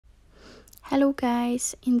Hello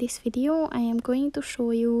guys, in this video I am going to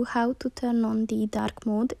show you how to turn on the dark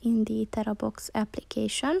mode in the TeraBox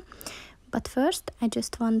application. But first I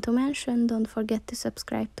just want to mention, don't forget to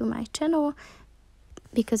subscribe to my channel,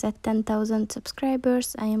 because at 10,000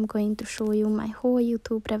 subscribers I am going to show you my whole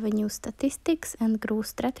YouTube revenue statistics and growth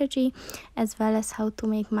strategy, as well as how to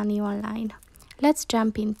make money online. Let's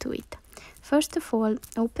jump into it. First of all,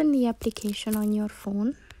 open the application on your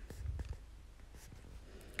phone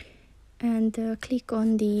and click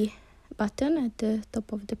on the button at the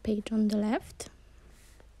top of the page on the left,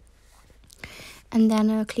 and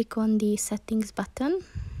then click on the settings button.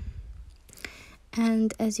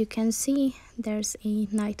 And as you can see, there's a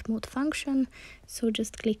night mode function, so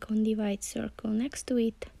just click on the white circle next to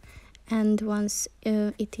it, and once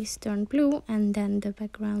it is turned blue and then the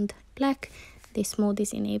background black, this mode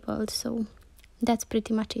is enabled. So that's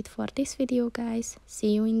pretty much it for this video, guys.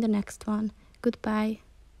 See you in the next one. Goodbye.